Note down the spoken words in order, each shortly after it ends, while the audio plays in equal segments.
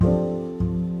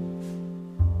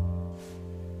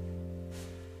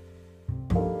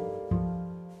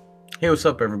Hey, what's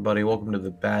up, everybody? Welcome to the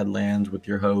Badlands with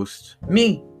your host,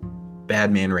 me,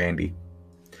 Badman Randy.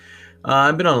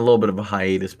 I've been on a little bit of a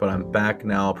hiatus, but I'm back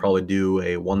now. I'll probably do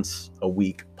a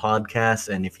once-a-week podcast,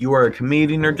 and if you are a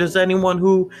comedian or just anyone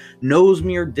who knows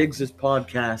me or digs this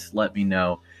podcast, let me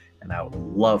know, and I would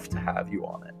love to have you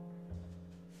on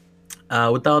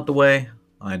it. With that out the way,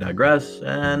 I digress,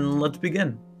 and let's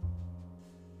begin.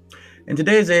 In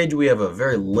today's age, we have a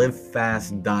very live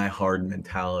fast, die hard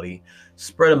mentality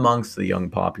spread amongst the young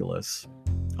populace.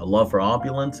 A love for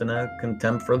opulence and a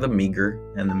contempt for the meager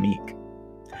and the meek.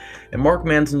 In Mark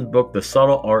Manson's book, The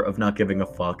Subtle Art of Not Giving a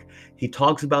Fuck, he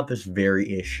talks about this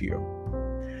very issue.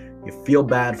 You feel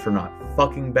bad for not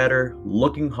fucking better,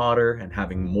 looking hotter, and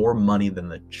having more money than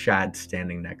the Chad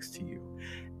standing next to you.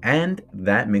 And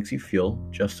that makes you feel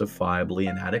justifiably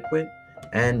inadequate,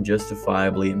 and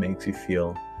justifiably it makes you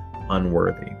feel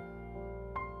unworthy.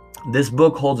 This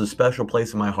book holds a special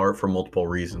place in my heart for multiple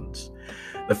reasons.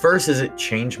 The first is it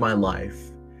changed my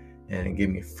life, and it gave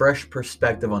me a fresh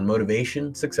perspective on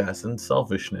motivation, success, and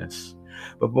selfishness.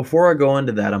 But before I go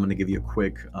into that, I'm going to give you a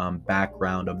quick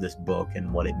background of this book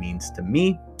and what it means to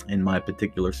me in my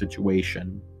particular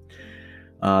situation.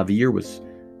 The year was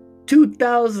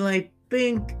 2000, I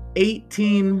think,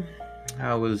 18.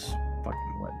 I was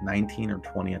 19 or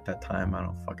 20 at that time. I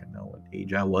don't fucking know what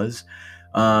age I was.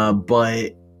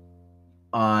 But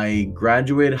I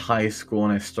graduated high school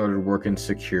and I started working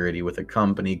security with a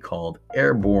company called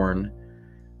Airborne,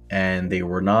 and they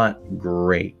were not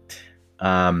great.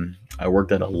 I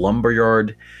worked at a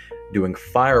lumberyard doing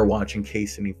fire watch in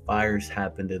case any fires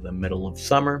happened in the middle of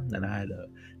summer, and I had a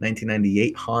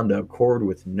 1998 Honda Accord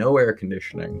with no air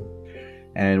conditioning.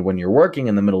 And when you're working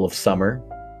in the middle of summer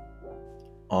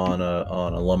on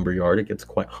a lumberyard, it gets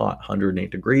quite hot,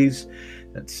 108 degrees.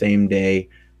 That same day,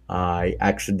 I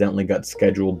accidentally got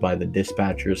scheduled by the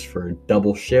dispatchers for a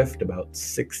double shift, about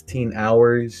 16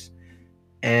 hours.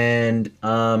 And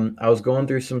I was going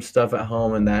through some stuff at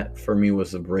home, and that for me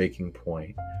was the breaking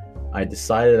point. I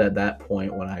decided at that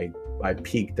point when I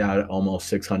peaked out at almost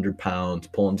 600 pounds,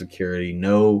 pulling security,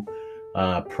 no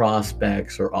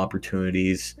prospects or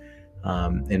opportunities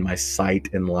in my sight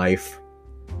in life,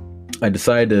 I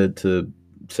decided to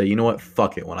say, you know what,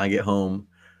 fuck it. When I get home,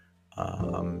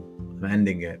 I'm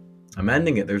ending it.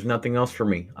 There's nothing else for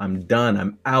me. I'm done.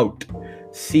 I'm out.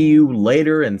 See you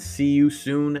later and see you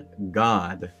soon,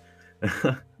 God.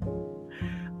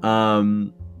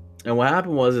 And what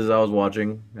happened was I was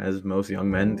watching, as most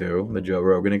young men do, the Joe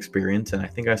Rogan Experience, and I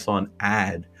think I saw an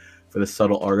ad for The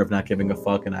Subtle Art of Not Giving a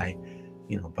Fuck, and I,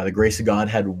 by the grace of God,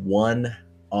 had one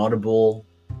Audible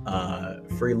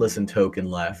free listen token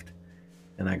left.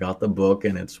 And I got the book,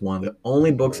 and it's one of the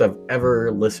only books I've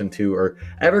ever listened to or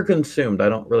ever consumed. I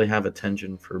don't really have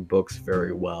attention for books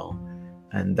very well.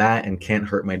 And that and Can't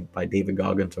Hurt Me by David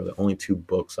Goggins are the only two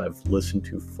books I've listened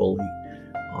to fully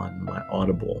on my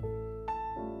Audible.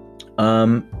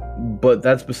 But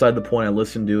that's beside the point. I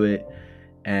listened to it,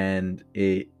 and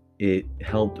it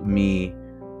helped me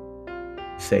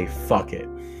say, fuck it.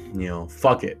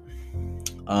 Fuck it.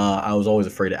 I was always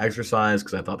afraid to exercise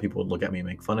because I thought people would look at me and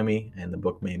make fun of me, and the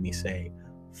book made me say,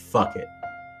 fuck it.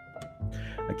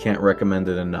 I can't recommend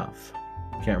it enough.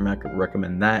 I can't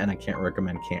recommend that, and I can't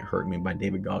recommend Can't Hurt Me by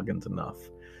David Goggins enough.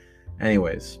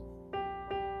 Anyways,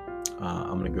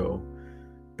 I'm going to go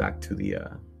back to the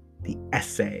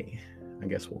essay, I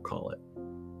guess we'll call it.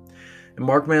 In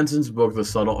Mark Manson's book, The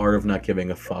Subtle Art of Not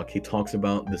Giving a Fuck, he talks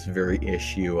about this very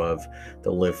issue of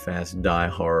the live fast, die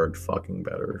hard, fucking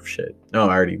better shit. Oh,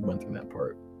 I already went through that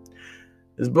part.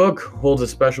 This book holds a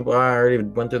special... I already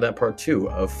went through that part too,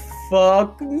 of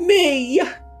fuck me!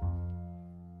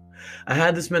 I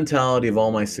had this mentality of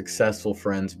all my successful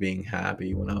friends being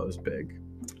happy when I was big.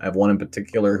 I have one in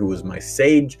particular who was my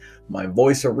sage, my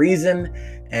voice of reason,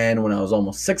 and when I was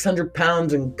almost 600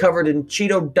 pounds and covered in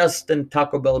Cheeto dust and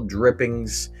Taco Bell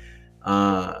drippings,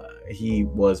 he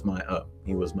was my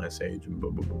sage.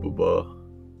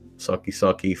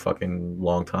 Sucky, fucking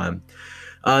long time.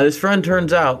 This friend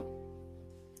turns out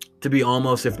to be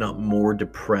almost, if not more,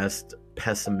 depressed,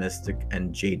 pessimistic,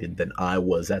 and jaded than I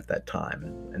was at that time,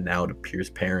 and now it appears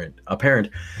apparent.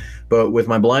 But with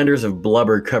my blinders of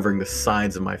blubber covering the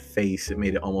sides of my face, it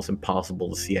made it almost impossible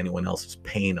to see anyone else's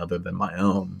pain other than my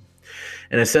own.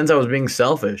 In a sense, I was being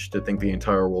selfish to think the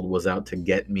entire world was out to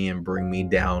get me and bring me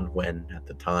down when, at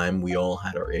the time, we all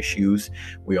had our issues,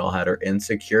 we all had our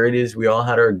insecurities, we all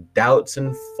had our doubts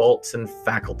and faults and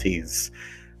faculties.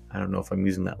 I don't know if I'm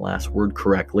using that last word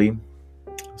correctly.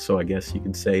 So I guess you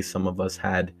could say some of us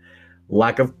had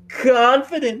lack of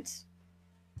confidence.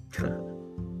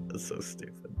 That's so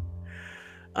stupid.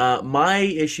 My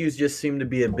issues just seem to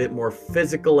be a bit more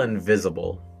physical and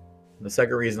visible. The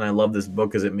second reason I love this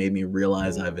book is it made me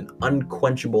realize I have an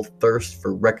unquenchable thirst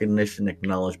for recognition,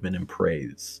 acknowledgement, and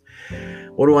praise.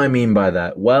 What do I mean by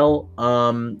that? Well,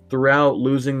 throughout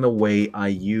losing the weight, I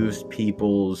used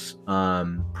people's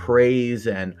praise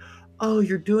and, oh,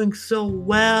 you're doing so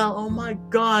well. Oh my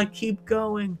God, keep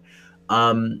going.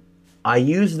 Um, I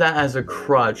use that as a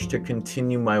crutch to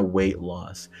continue my weight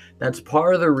loss. That's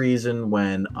part of the reason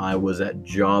when I was at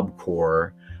Job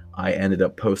Corps, I ended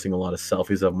up posting a lot of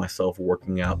selfies of myself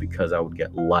working out because I would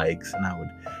get likes and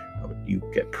you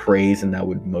get praise and that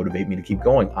would motivate me to keep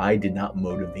going. I did not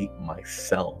motivate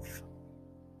myself,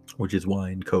 which is why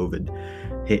in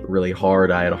COVID hit really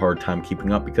hard. I had a hard time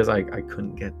keeping up because I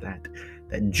couldn't get that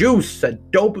juice,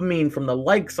 that dopamine from the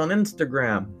likes on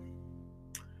Instagram.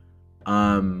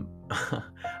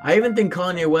 I even think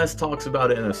Kanye West talks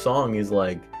about it in a song. He's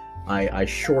like, I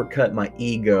shortcut my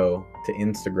ego to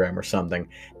Instagram or something.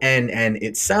 And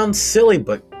it sounds silly,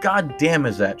 but goddamn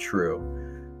is that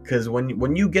true. Because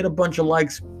when you get a bunch of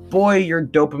likes, boy, your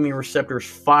dopamine receptors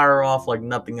fire off like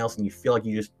nothing else, and you feel like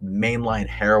you just mainline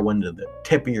heroin to the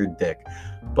tip of your dick.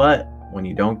 But when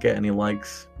you don't get any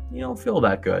likes, you don't feel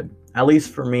that good. At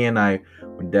least for me, and I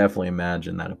would definitely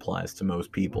imagine that applies to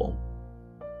most people.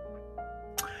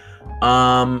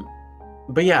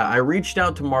 But yeah, I reached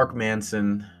out to Mark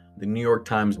Manson, the New York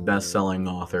Times best-selling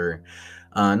author,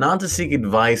 not to seek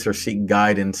advice or seek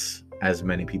guidance, as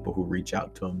many people who reach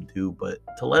out to him do, but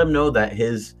to let him know that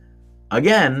his,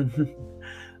 again,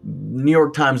 New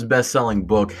York Times best-selling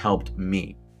book helped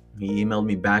me. He emailed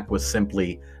me back with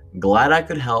simply, glad I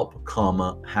could help,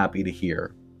 happy to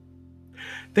hear.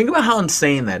 Think about how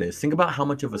insane that is. Think about how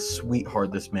much of a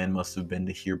sweetheart this man must have been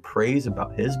to hear praise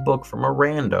about his book from a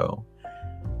rando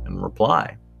and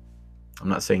reply. I'm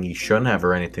not saying he shouldn't have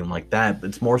or anything like that, but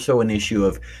it's more so an issue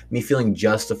of me feeling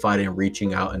justified in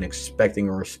reaching out and expecting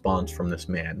a response from this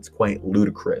man. It's quite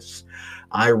ludicrous.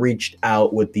 I reached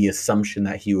out with the assumption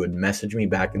that he would message me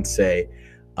back and say,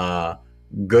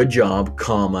 good job,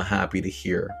 happy to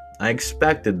hear. I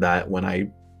expected that when I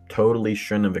totally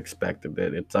shouldn't have expected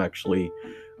it. It's actually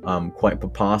quite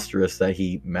preposterous that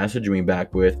he messaged me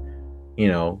back with,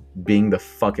 being the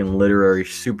fucking literary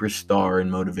superstar and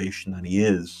motivation that he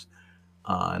is.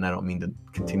 And I don't mean to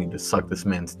continue to suck this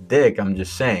man's dick. I'm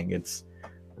just saying it's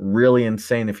really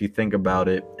insane if you think about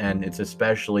it. And it's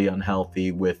especially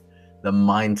unhealthy with the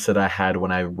mindset I had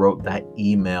when I wrote that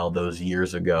email those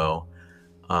years ago,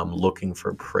 looking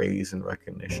for praise and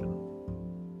recognition.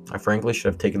 I frankly should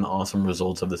have taken the awesome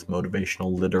results of this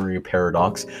motivational literary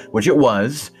paradox, which it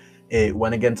was. It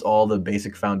went against all the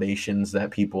basic foundations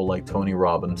that people like Tony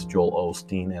Robbins, Joel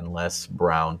Osteen, and Les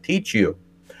Brown teach you.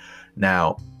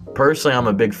 Now, personally, I'm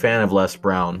a big fan of Les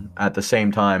Brown. At the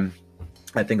same time,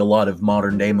 I think a lot of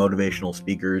modern-day motivational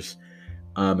speakers,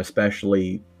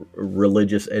 especially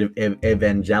religious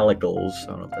evangelicals, I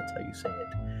don't know if that's how you say it,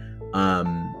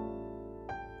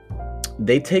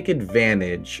 they take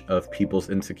advantage of people's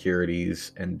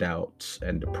insecurities and doubts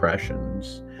and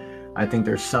depressions. I think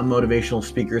there's some motivational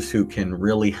speakers who can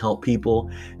really help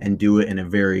people and do it in a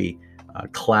very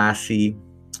classy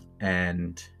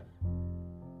and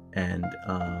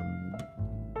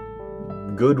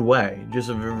good way, just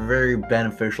a very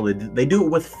beneficial. They do it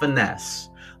with finesse.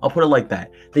 I'll put it like that.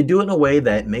 They do it in a way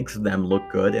that makes them look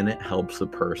good and it helps the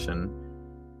person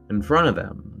in front of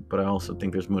them. But I also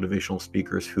think there's motivational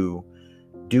speakers who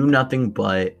do nothing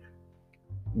but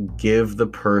give the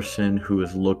person who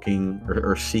is looking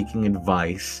or seeking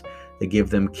advice, they give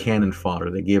them cannon fodder.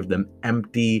 They give them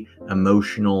empty,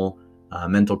 emotional,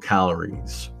 mental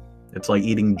calories. It's like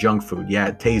eating junk food. Yeah,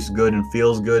 it tastes good and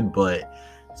feels good, but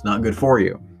it's not good for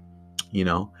you.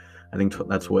 I think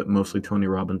that's what mostly Tony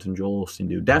Robbins and Joel Osteen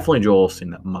do. Definitely Joel Osteen,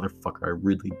 that motherfucker. I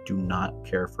really do not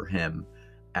care for him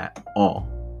at all.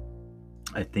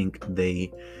 I think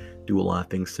they do a lot of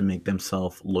things to make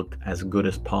themselves look as good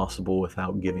as possible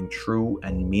without giving true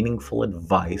and meaningful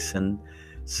advice and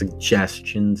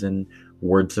suggestions and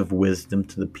words of wisdom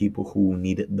to the people who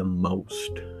need it the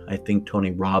most. I think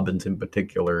Tony Robbins in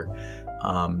particular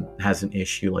has an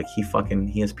issue. Like he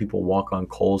has people walk on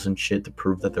coals and shit to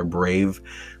prove that they're brave,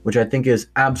 which I think is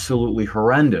absolutely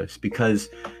horrendous, because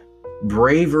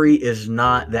bravery is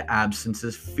not the absence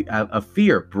of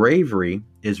fear. Bravery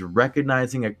is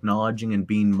recognizing, acknowledging, and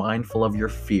being mindful of your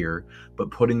fear,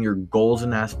 but putting your goals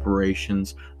and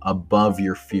aspirations above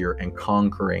your fear and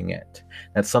conquering it.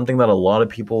 That's something that a lot of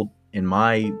people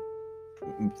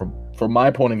from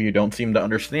my point of view don't seem to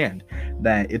understand,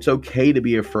 that it's okay to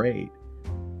be afraid.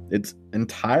 It's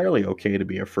entirely okay to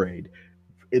be afraid.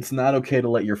 It's not okay to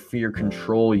let your fear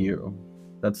control you.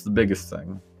 That's the biggest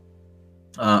thing.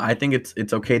 I think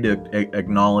it's okay to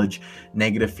acknowledge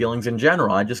negative feelings in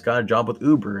general. I just got a job with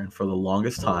Uber, and for the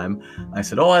longest time, I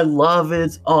said, "Oh, I love it.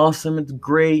 It's awesome. It's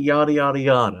great. Yada yada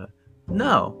yada."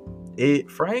 No,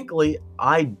 frankly,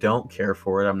 I don't care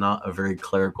for it. I'm not a very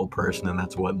clerical person, and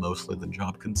that's what mostly the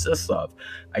job consists of.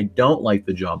 I don't like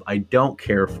the job. I don't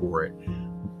care for it.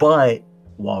 But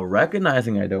while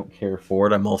recognizing I don't care for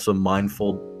it, I'm also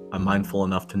mindful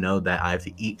enough to know that I have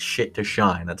to eat shit to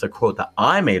shine. That's a quote that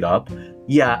I made up.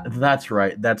 Yeah, that's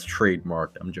right. That's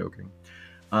trademarked. I'm joking.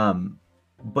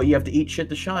 But you have to eat shit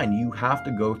to shine. You have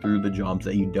to go through the jobs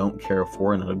that you don't care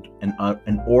for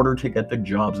in order to get the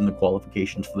jobs and the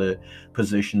qualifications for the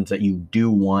positions that you do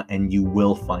want and you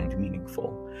will find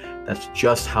meaningful. That's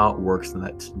just how it works, and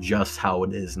that's just how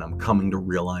it is, and I'm coming to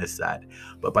realize that.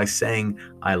 But by saying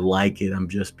I like it, I'm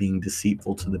just being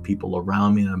deceitful to the people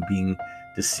around me, and I'm being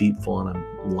deceitful and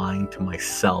I'm lying to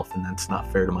myself, and that's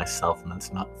not fair to myself, and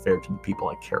that's not fair to the people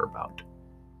I care about.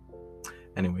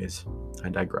 Anyways, I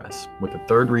digress. With the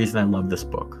third reason I love this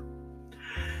book.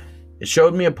 It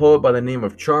showed me a poet by the name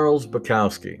of Charles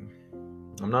Bukowski.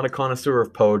 I'm not a connoisseur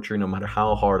of poetry, no matter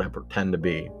how hard I pretend to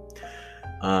be.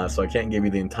 So I can't give you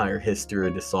the entire history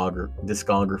or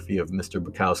discography of Mr.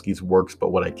 Bukowski's works,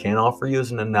 but what I can offer you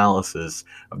is an analysis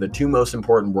of the two most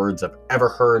important words I've ever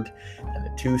heard, and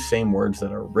the two same words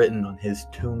that are written on his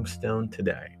tombstone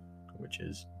today, which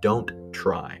is "don't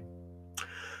try."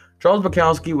 Charles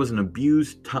Bukowski was an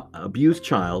abused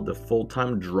child, a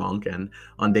full-time drunk, and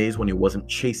on days when he wasn't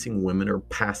chasing women or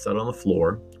passed out on the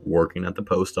floor, working at the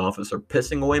post office, or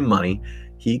pissing away money,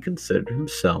 he considered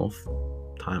himself,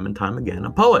 time and time again,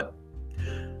 a poet.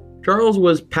 Charles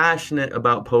was passionate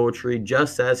about poetry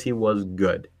just as he was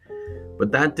good.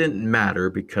 But that didn't matter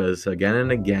because again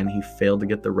and again he failed to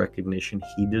get the recognition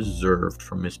he deserved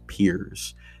from his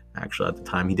peers. Actually, at the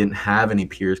time, he didn't have any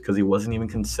peers because he wasn't even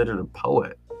considered a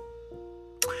poet.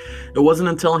 It wasn't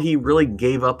until he really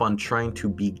gave up on trying to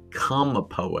become a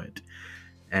poet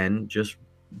and just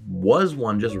was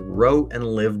one, just wrote and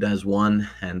lived as one,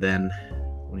 and then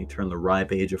when he turned the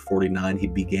ripe age of 49, he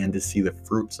began to see the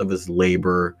fruits of his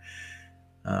labor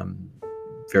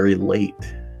very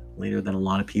later than a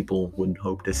lot of people would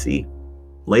hope to see.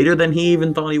 Later than he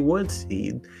even thought he would see.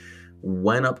 He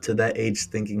went up to that age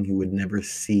thinking he would never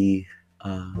see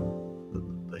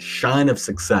the shine of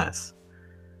success.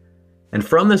 And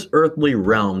from this earthly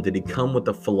realm did he come with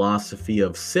the philosophy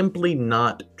of simply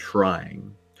not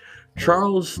trying.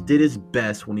 Charles did his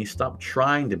best when he stopped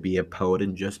trying to be a poet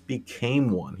and just became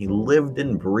one. He lived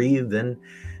and breathed and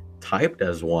typed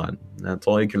as one. That's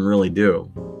all you can really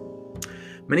do.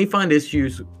 Many find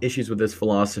issues with this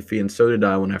philosophy, and so did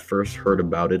I when I first heard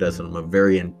about it, as I'm a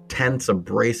very intense,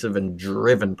 abrasive, and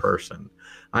driven person.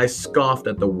 I scoffed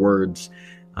at the words,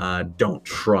 "don't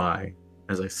try,"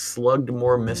 as I slugged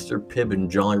more Mr. Pibb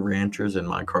and Jolly Ranchers in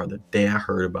my car the day I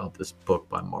heard about this book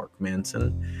by Mark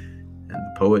Manson and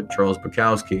the poet Charles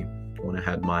Bukowski when I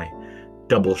had my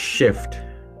double shift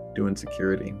doing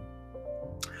security.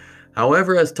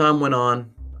 However, as time went on,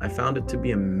 I found it to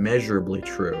be immeasurably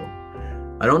true.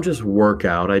 I don't just work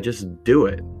out, I just do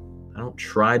it. I don't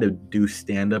try to do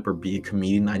stand-up or be a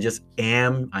comedian. I just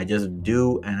am, I just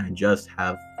do, and I just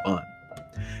have fun.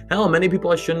 Hell, many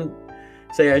people I shouldn't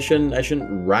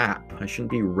rap. I shouldn't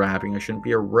be rapping. I shouldn't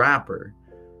be a rapper.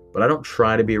 But I don't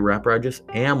try to be a rapper. I just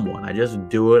am one. I just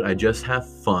do it. I just have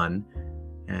fun.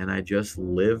 And I just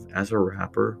live as a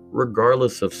rapper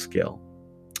regardless of skill.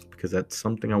 Because that's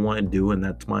something I want to do, and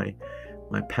that's my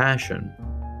passion.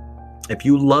 If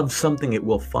you love something, it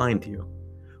will find you.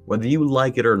 Whether you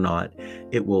like it or not,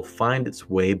 it will find its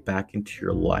way back into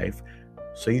your life.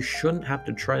 So you shouldn't have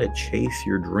to try to chase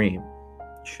your dream.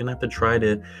 You shouldn't have to try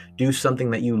to do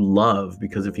something that you love,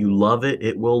 because if you love it,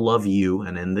 it will love you.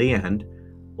 And in the end,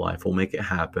 life will make it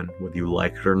happen, whether you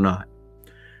like it or not.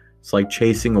 It's like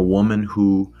chasing a woman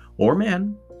or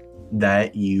man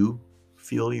that you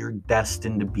feel you're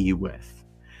destined to be with.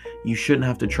 You shouldn't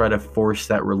have to try to force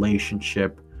that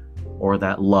relationship or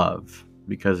that love,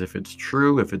 because if it's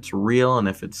true, if it's real, and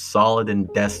if it's solid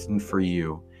and destined for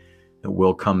you, it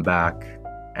will come back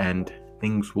and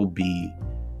things will be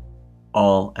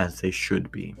all as they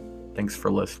should be. Thanks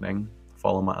for listening.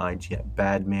 Follow my IG at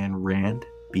badmanrand,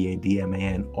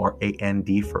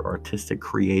 BADMANRAND, for artistic,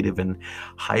 creative, and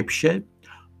hype shit.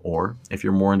 Or if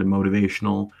you're more into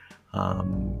motivational,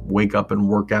 wake up and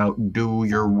work out, do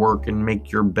your work and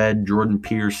make your bed, Jordan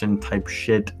Peterson type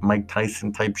shit, Mike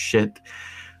Tyson type shit,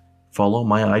 follow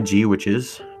my IG, which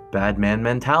is Badman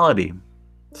Mentality.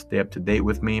 stay up to date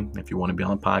with me. If you want to be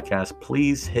on the podcast,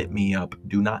 please hit me up.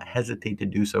 Do not hesitate to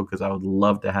do so because I would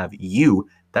love to have you,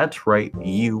 that's right,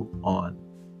 you on.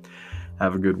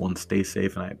 Have a good one. Stay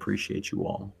safe, and I appreciate you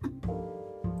all.